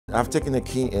I've taken a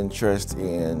keen interest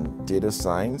in data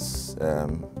science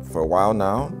for a while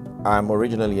now. I'm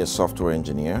originally a software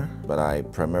engineer, but I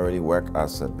primarily work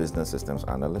as a business systems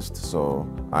analyst. So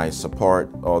I support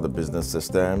all the business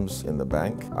systems in the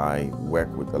bank. I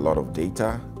work with a lot of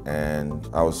data, and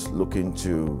I was looking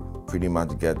to pretty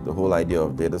much get the whole idea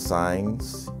of data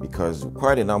science because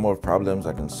quite a number of problems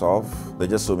I can solve. There's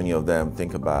just so many of them.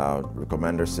 Think about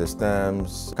recommender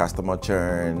systems, customer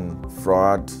churn,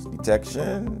 fraud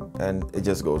detection, and it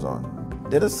just goes on.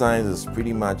 Data science is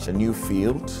pretty much a new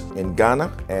field in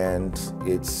Ghana, and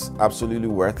it's absolutely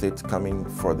worth it coming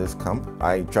for this camp.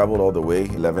 I traveled all the way,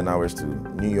 11 hours to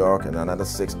New York and another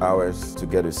 6 hours to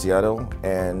get to Seattle,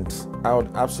 and I would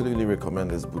absolutely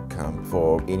recommend this boot camp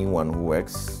for anyone who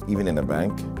works, even in a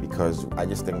bank, because I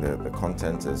just think that the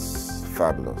content is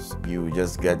fabulous. You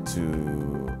just get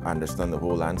to understand the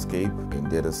whole landscape in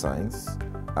data science.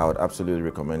 I would absolutely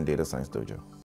recommend Data Science Dojo.